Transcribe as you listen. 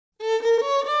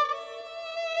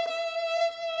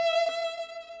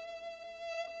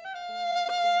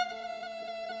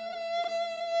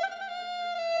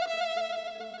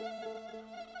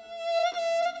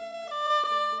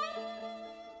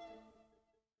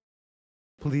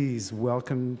Please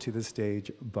welcome to the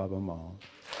stage Baaba Maal.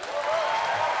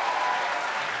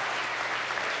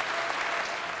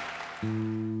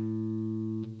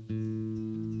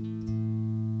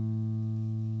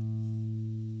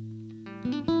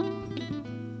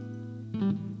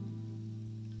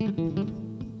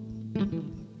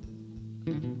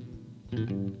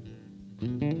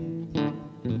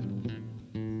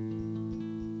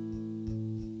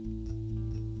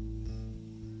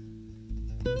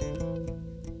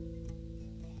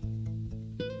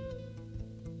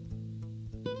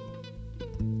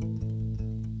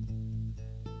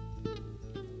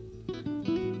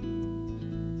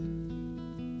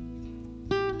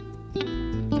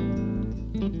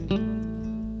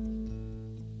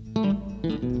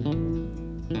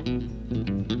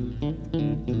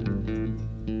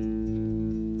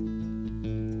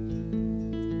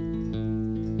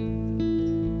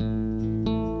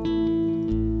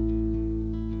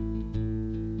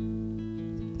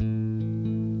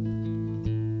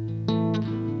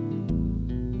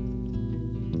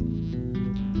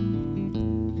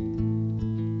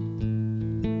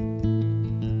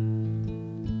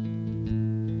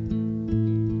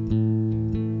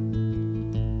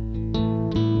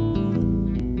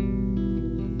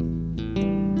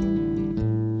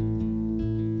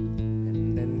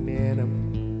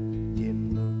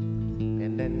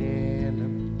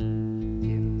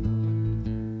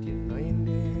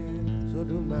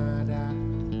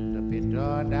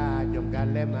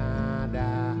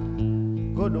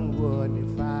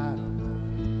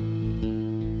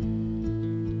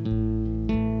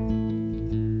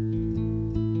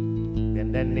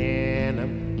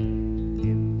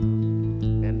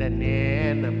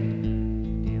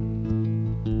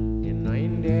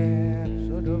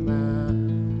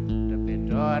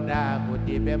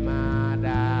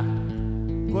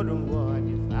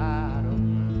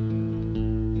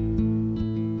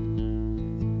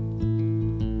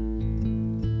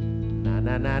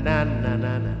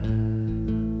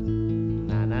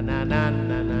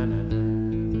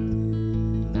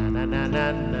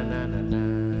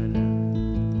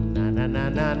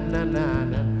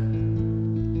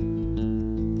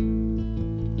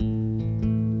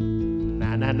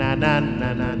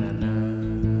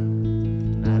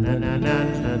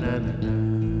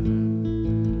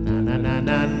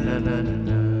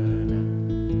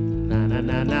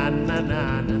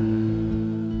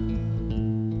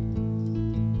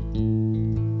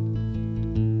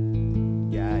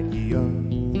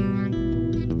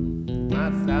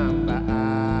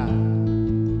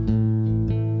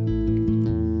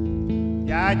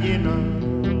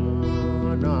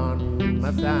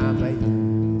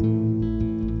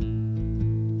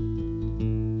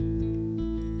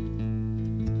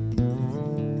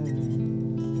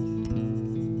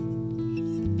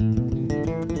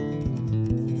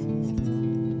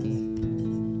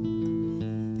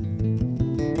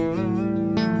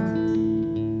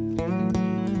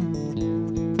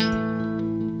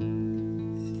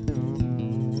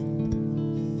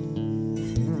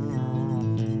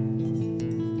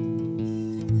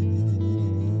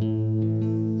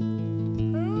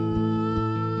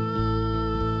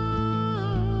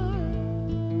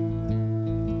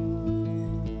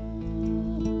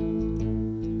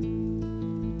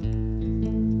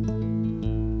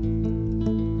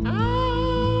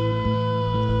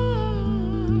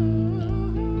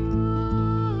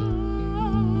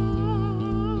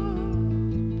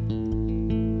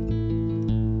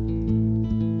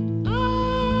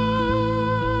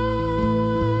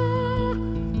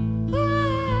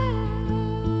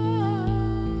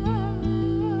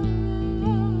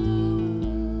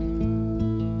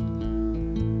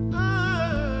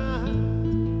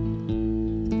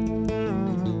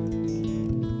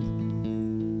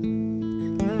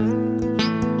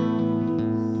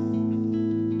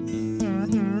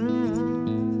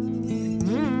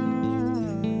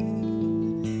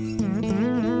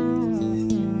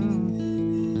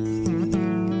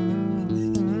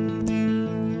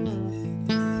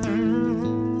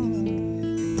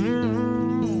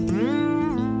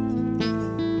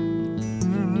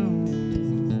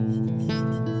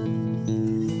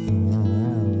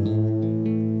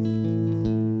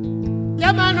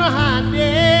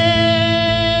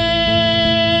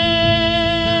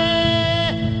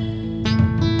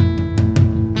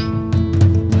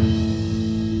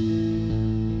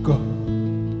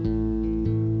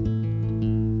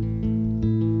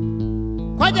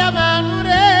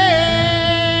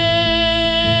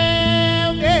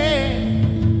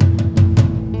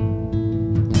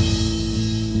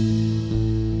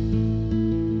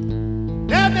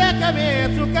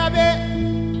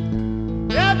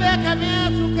 Rebe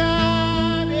kame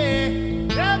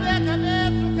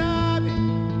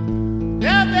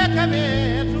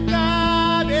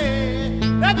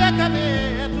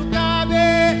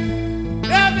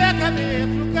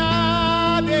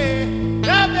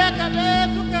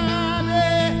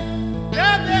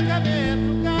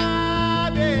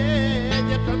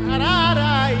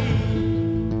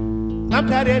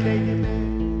Mamtarele yime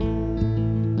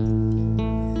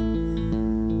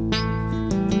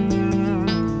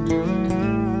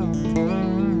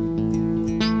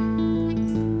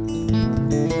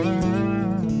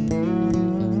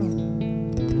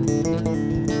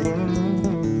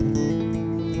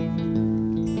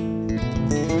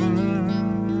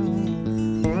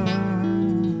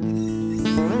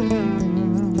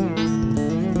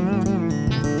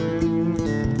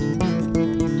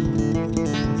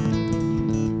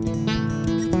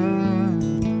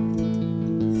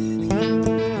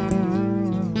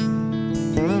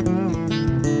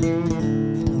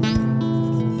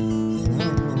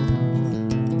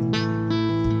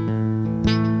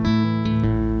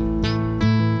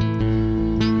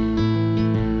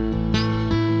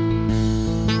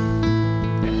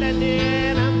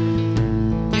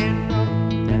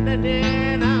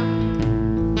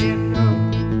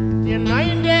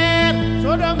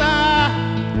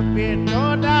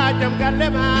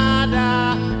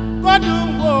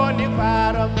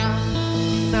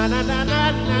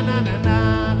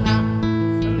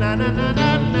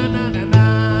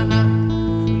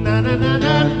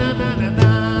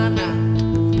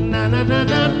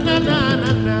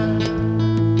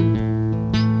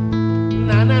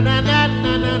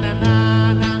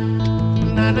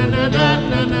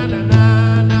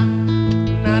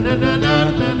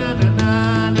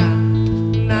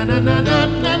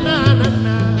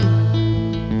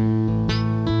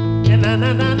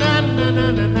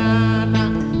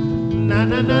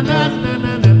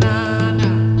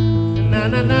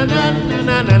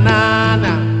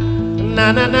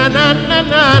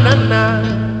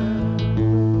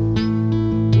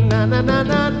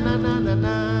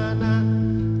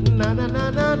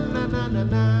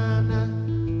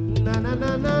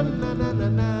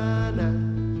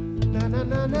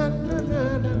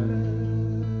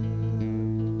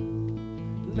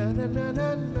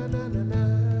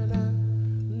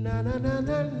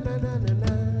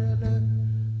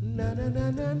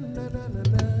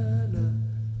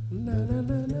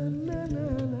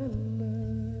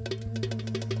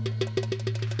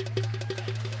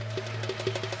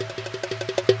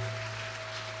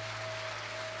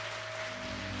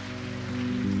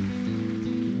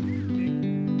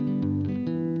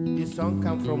This song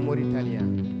comes from Mauritania.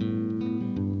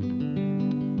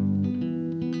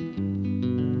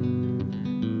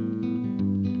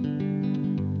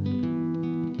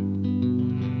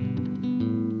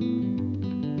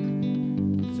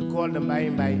 It's called the Mbai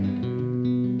Mbai.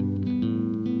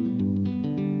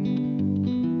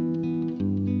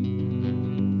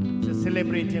 It's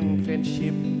celebrating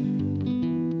friendship.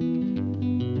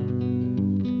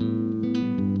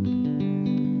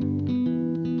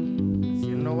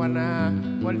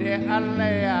 Walde Allah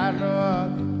ya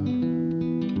Lord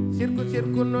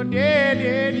sirku no de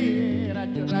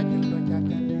raju no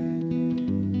jakale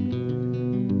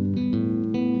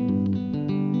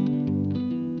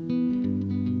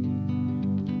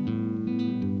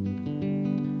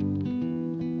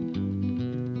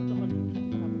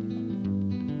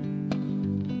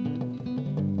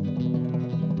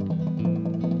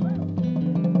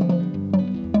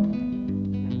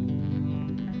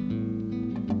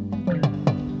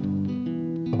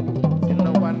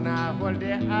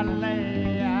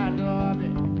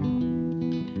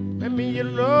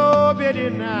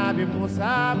Nabi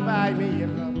Musa by me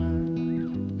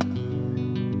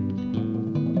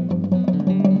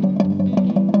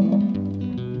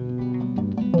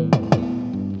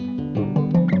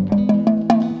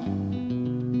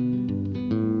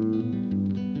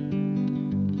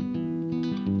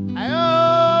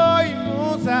Ayoy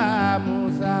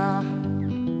Musa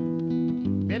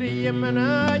Beri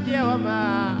yemana jewama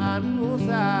an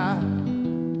Musa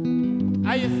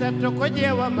Aysat ko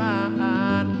jewama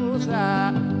an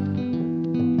Musa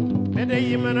Bede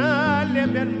yimana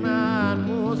leben man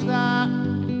Musa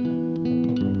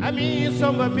Ami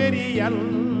songo meriyan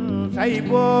say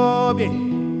bobe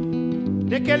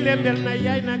Deke lembel na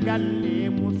yay na galle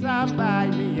Musa bay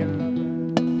mi yella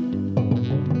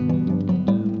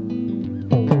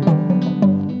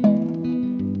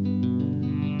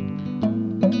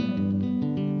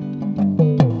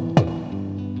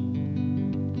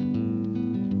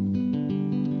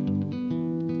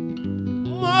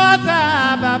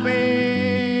Babel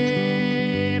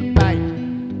bay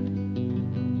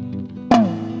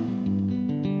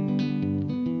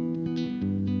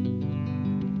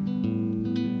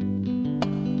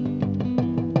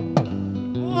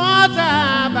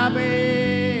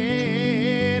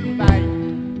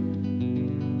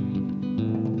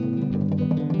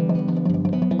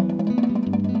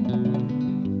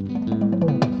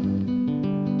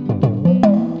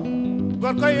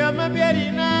ma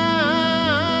berina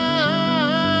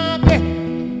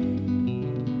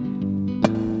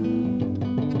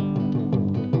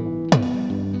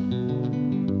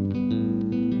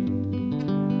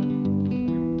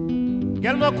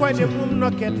gelmo koyde mum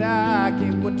nokketaake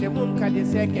gotte mum kadi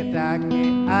seketaake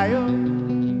ayo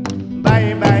bay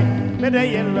bay mede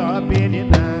yello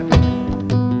beedinaaɓe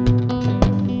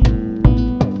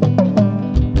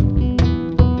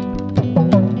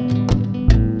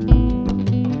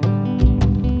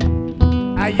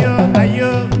ayo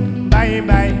ayo bay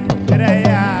bay mede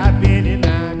ya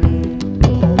beedinaaɓe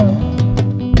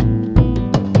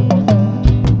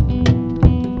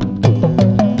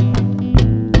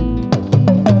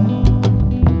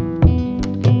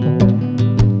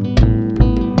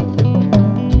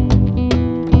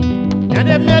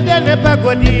medene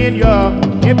pagodin yo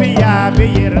ebi ya be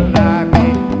yirlabe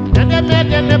nande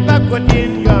medene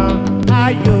pagodin yo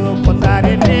ayo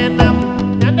kotare nenam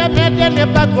nande medene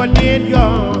pagodin yo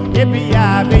ebi ya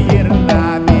be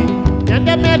yirlabe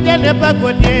nande medene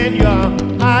pagodin yo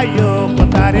ayo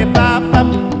kotare babam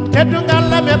tedungal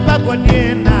la me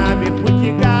pagodin na be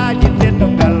pujigaji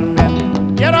tedungal men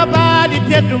yeroba di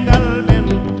tedungal men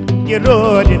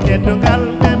yerodi tedungal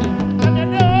men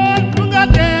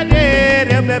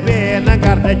bebe na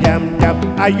garda jam jam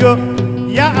ayo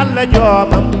ya Allah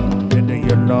jomam de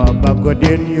yello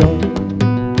bagodin yo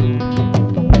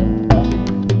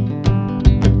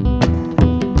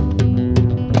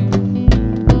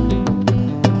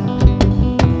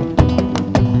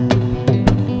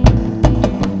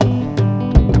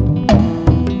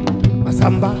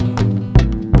masamba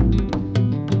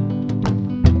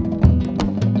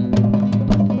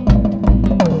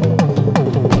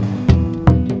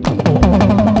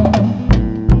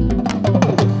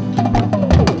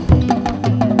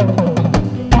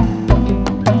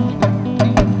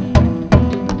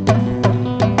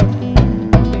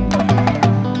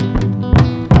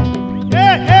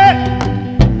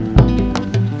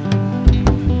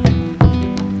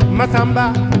Masamba,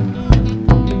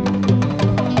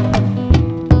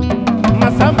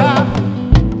 Masamba,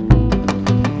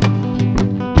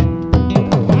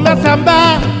 Masamba,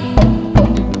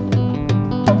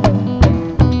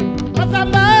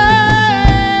 Masamba.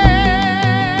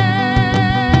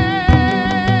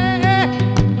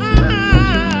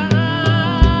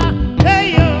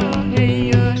 Hey yo,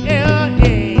 hey yo,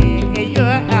 hey yo,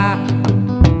 ah.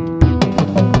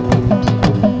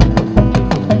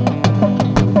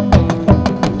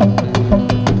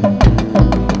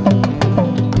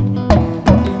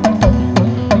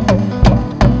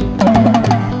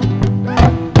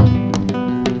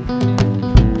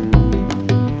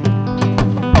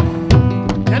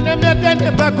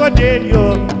 Pagodin yo,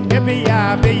 ebi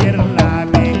ya be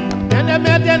yirlabe. Nande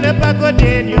medene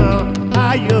pagodin yo,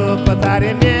 ayo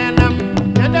kotare nenam.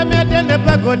 Nande medene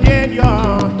pagodin yo,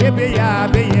 ebi ya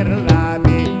be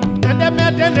yirlabe. Nande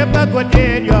medene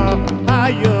pagodin yo,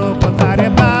 ayo kotare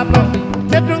babam.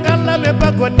 Tedungal la me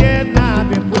pagodin na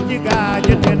be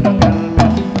pujigaji tedungal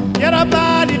men. Yeroba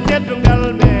di tedungal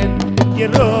men,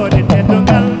 yerodi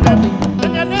tedungal men.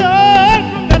 Nande on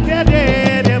ngatede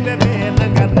de bebe na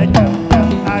garda jam.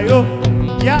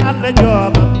 Ya Allah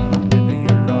joba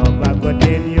yello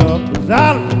bagodin yo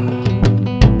zal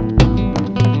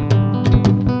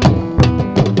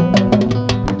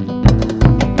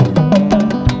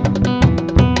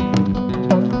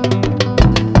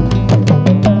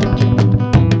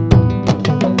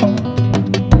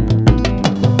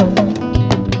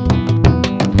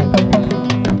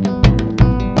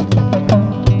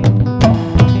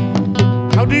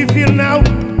How do you feel now?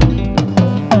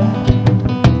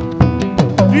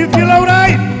 Do you feel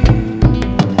alright?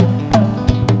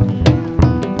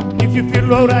 If you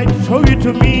feel alright, show it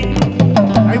to me.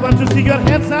 I want to see your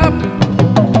hands up.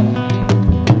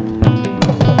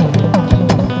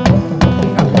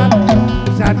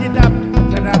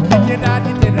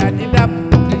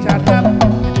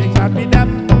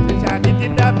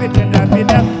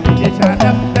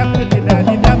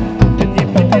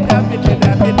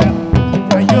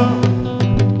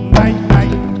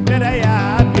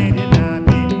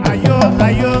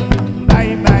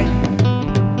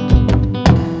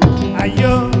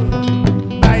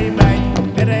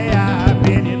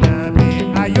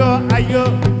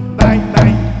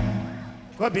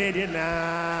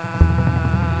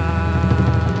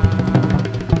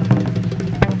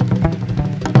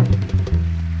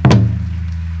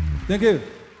 Thank you.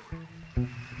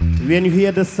 When you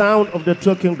hear the sound of the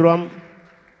talking drum,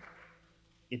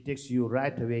 it takes you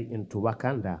right away into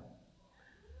Wakanda.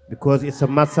 Because it's a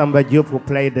Masamba Diop who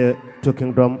played the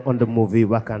talking drum on the movie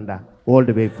Wakanda, all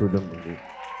the way through the movie.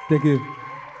 Thank you.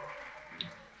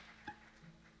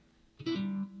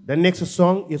 The next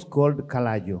song is called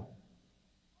Kalajo.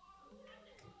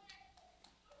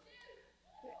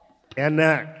 And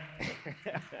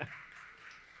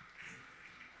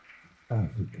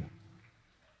Africa.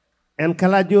 And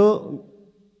Kalajo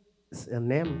is a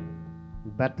name,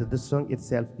 but the song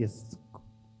itself is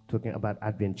talking about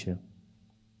adventure.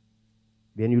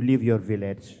 When you leave your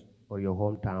village or your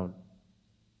hometown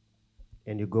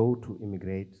and you go to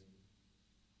immigrate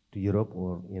to Europe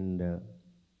or in the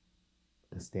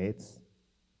States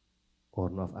or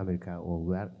North America or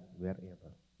wherever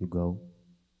you go,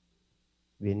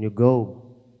 when you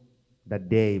go that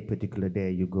day, particular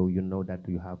day you go, you know that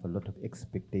you have a lot of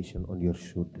expectation on your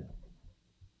shoulder.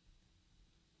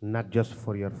 Not just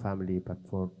for your family, but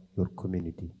for your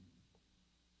community.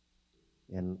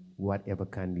 And whatever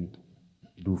can we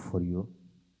do for you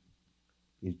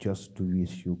is just to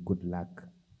wish you good luck.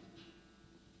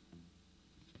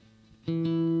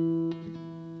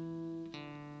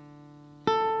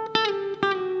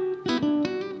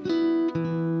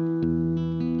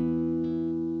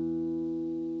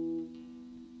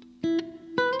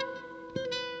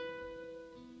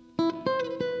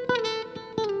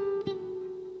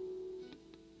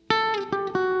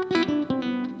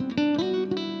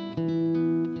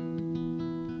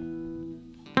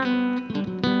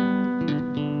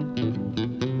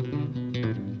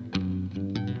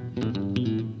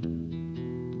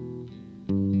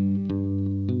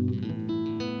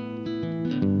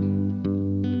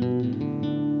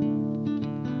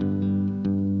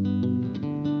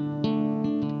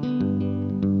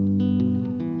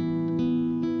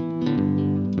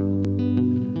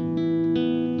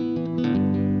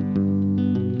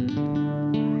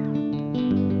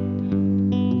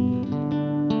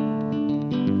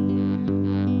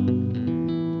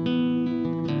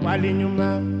 Walinyuma,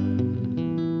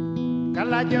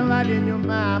 Kalajo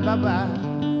walinyuma, Baaba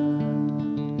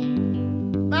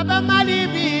Maal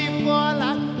bi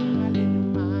bola,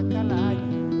 walinyuma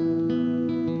Kalajo.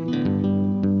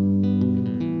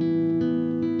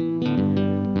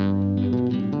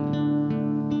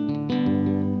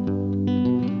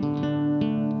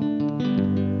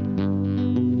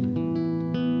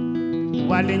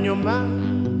 Walinyuma,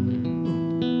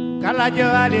 Kalajo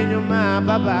walinyuma,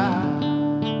 Baaba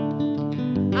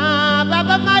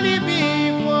Maal bi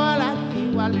bola,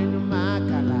 walinyuma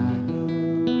Kalajo.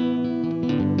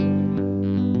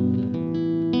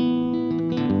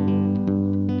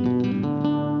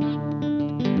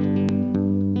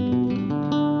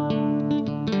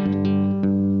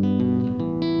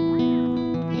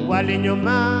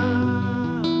 Walinyuma,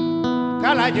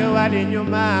 Kalajo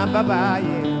walinyuma, Baaba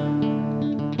ye.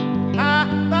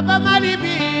 Baaba Maal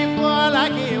bi bola,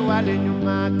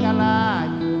 walinyuma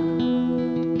Kalajo.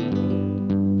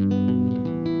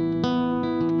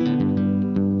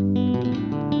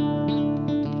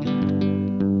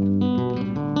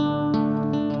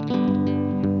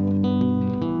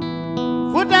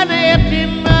 Futana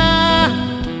yetima,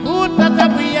 futata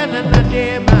buyana na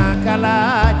dema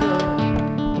Kalajo.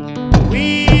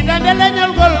 Wida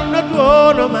delenyol gol no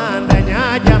tuono manda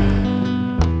nyajam.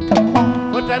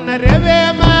 Futana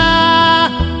revema,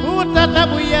 futata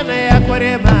buyana ya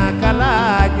korema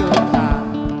Kalajo.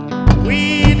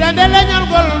 Wida delenyol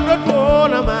gol no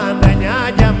tuono manda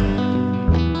nyajam.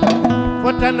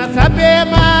 Futana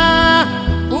sabema,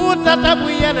 futata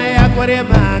buyana ya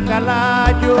korema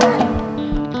Kalajo.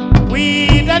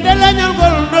 Wida delenyol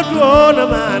gol no tuono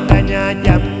manda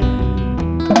nyajam.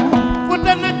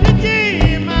 Futana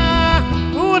tijima,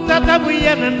 futata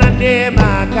buyana na dema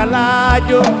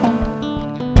Kalajo.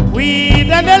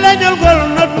 Wida delenyol gol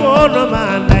no tuono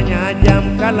manda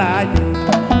nyajam Kalajo.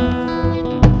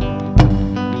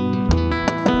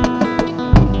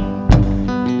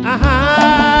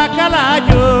 Aha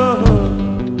Kalajo,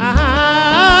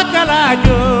 aha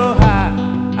Kalajo,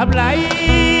 Ablai,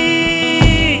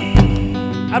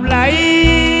 Ablai,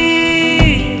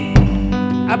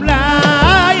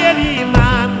 Ablai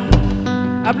Eliman,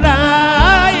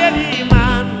 Ablai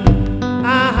Eliman,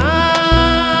 aha,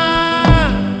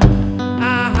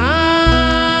 aha,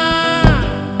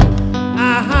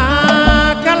 aha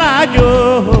Kalajo,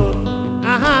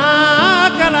 aha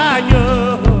Kalajo,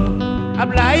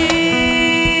 Ablai,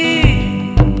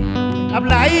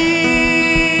 Ablai,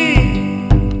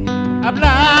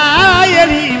 Ablai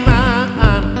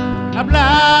Eliman,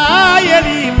 Ablai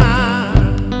Eliman,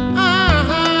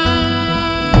 aha.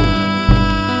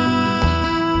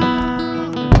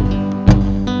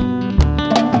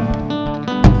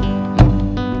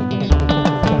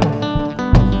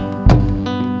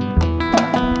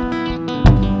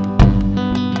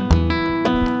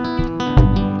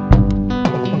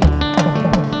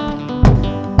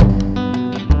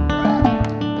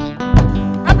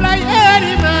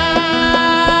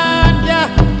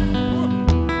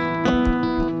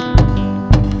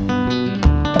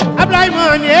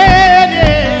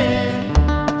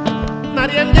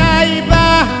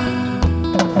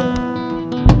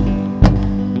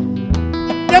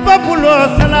 Daba pulo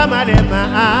salam aleman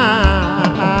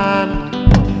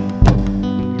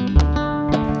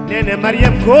Nene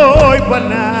Mariam koy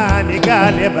bonani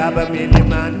gale baba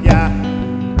miliman ja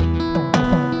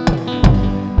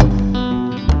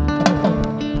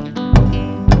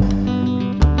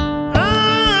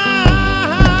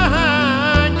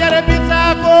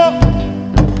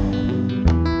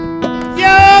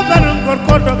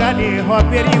Korkoto gani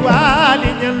hoperi wali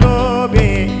nyalobe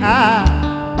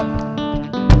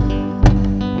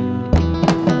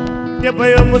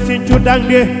Deboyo musin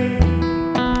chudangde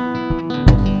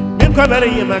Min ko bere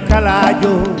yima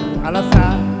kalajo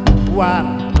alasa war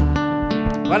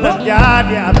Wala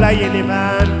jadi abla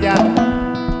yeliman ja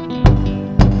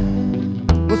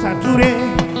Musa Touré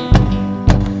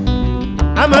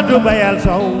Amadou Bayal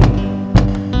Sow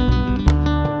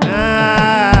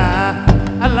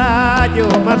Alaji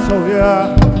Omar Sow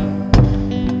ya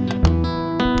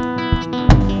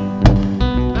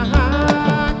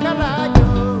kalajo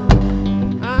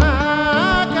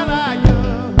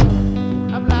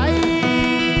Ablay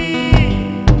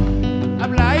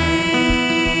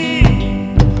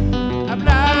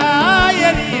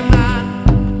Eliman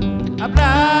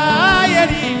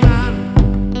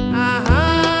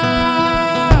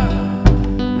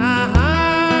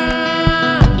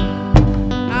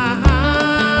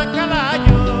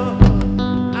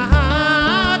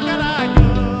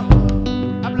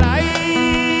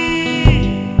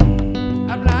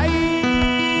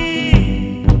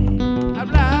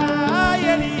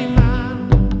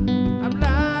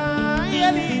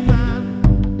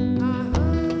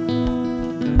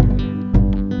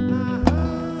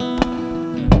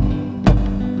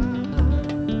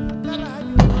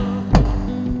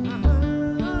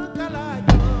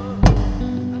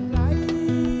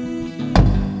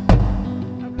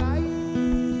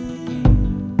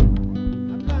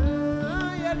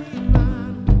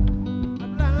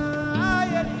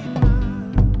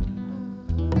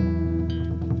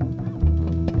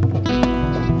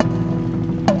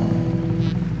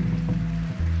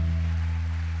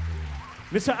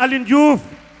Mr. Alin Diouf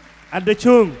at the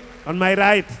chung on my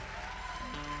right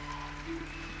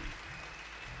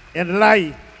and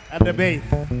Lai at the bass.